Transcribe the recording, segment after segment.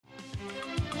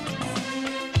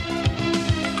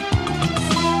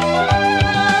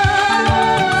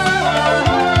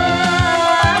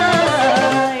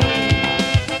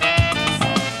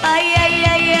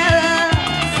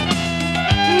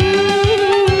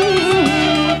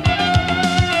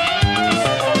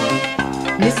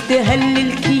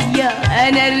نستهللك يا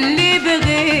انا اللي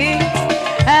بغيت،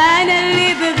 انا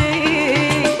اللي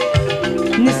بغيت.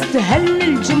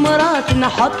 نستهلل جمرات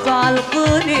نحط على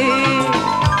القليل،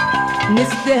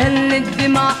 نستهل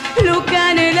الدمع لو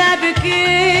كان لا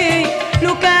بكيت،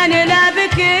 لو كان لا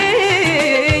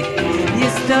بكيت.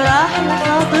 يستراح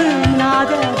الخاطر من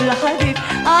عذاب الحبيب،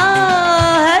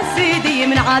 سيدي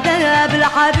من عذاب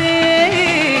الحبيب.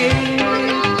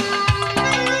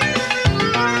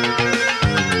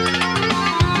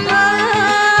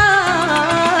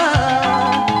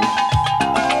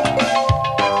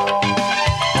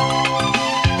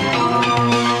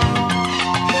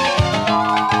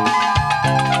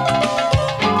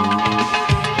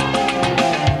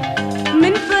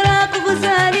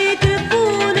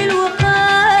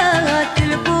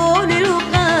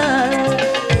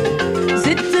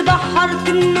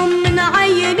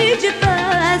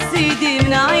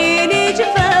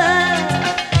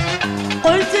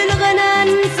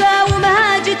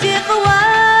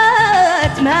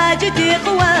 مهاجتي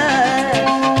قوات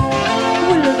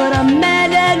والغرام ما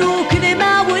لالو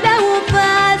كلمة ولا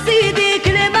وفا، سيدي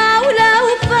كلمة ولا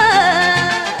وفا.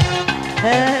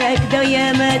 هكذا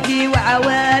يا ماتي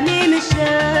وعوامي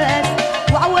مشات،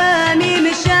 وعوامي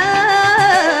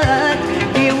مشات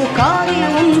في وقاري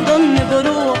ونظن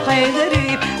بروحي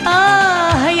غريب.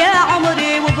 يا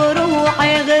عمري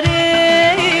وبروحي غريب.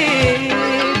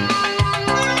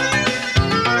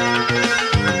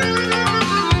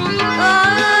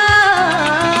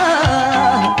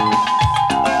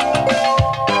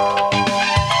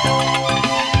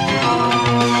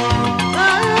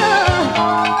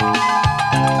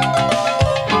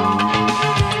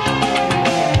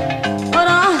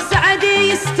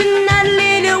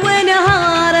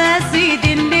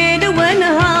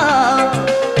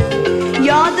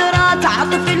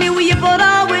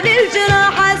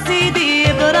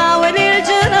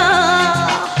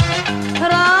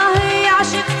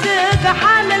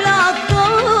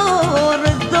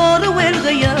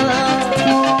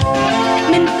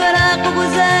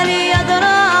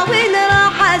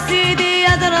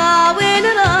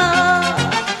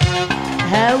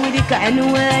 هاولك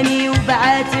عنواني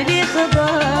وبعتلي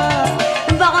خبر،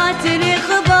 بعتلي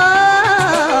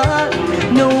خبر.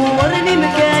 نورني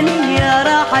مكاني يا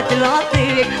راحة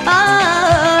العطير،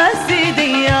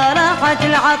 سيدي يا راحة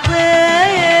العطير.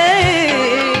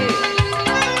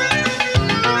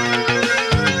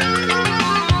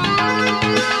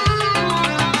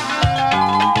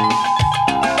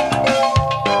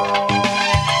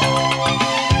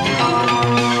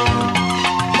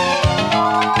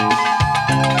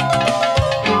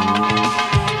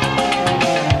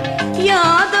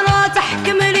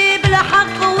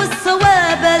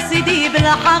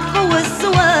 بالحق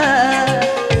والصواب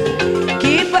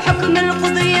كيف حكم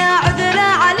القضية عدلة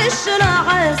على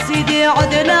الشرع، سيدي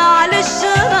عدلة على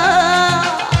الشرع.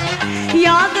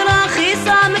 يا درا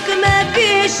خصامك ما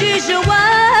فيهش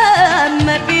جواب،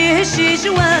 ما فيهش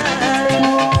جواب.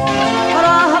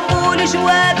 راه قول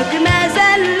جوابك ما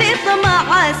زال لي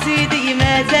طمع، سيدي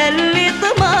ما زال لي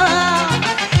طمع.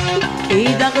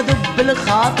 إذا غضب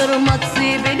بالخاطر ما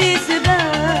تصيب لي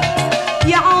سباب،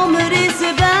 يا عمري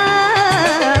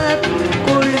سباب.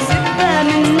 كل سبة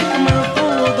منك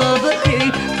مرفوضة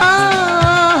بخير،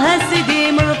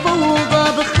 سيدي مرفوضة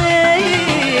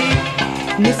بخير.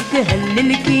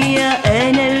 نستهللك يا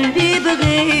أنا اللي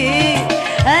بغيت،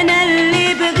 أنا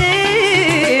اللي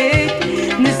بغيت.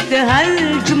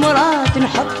 نستهل جمرات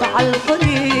نحط على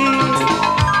القليل،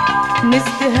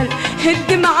 نستهل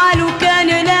الدمعة لو كان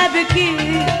لا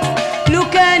بكي، لو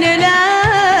كان لا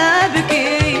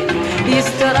بكي.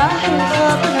 يستراح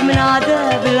الخاطر من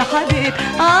عذاب الحبيب،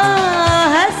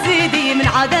 سيدي من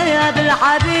عذاب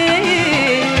الحبيب.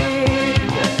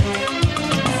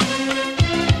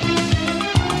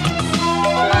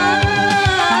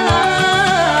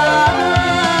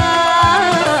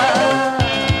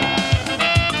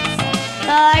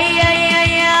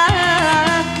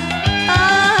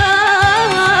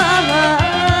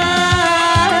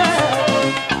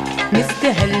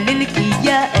 نستهللك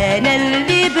يا أنا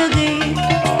اللي بغيت،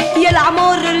 يا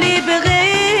العمر اللي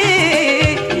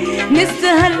بغيت.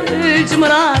 نستهل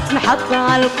الجمرات نحط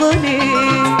على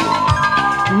القليل،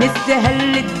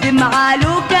 نستهل الدمعة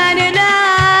لو كان لا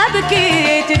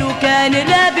بكيت، لو كان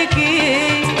لا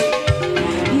بكيت.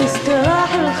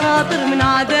 يستراح الخاطر من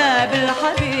عذاب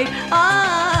الحبيب،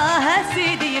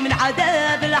 سيدي من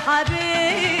عذاب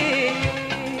الحبيب.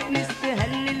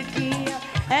 نستهللك يا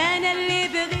أنا اللي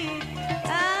بغيت،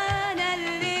 أنا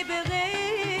اللي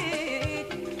بغيت.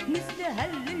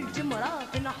 نستهل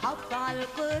الجمرات نحط على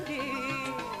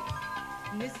القليل،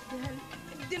 نستهل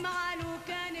الدمعة لو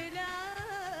كان لا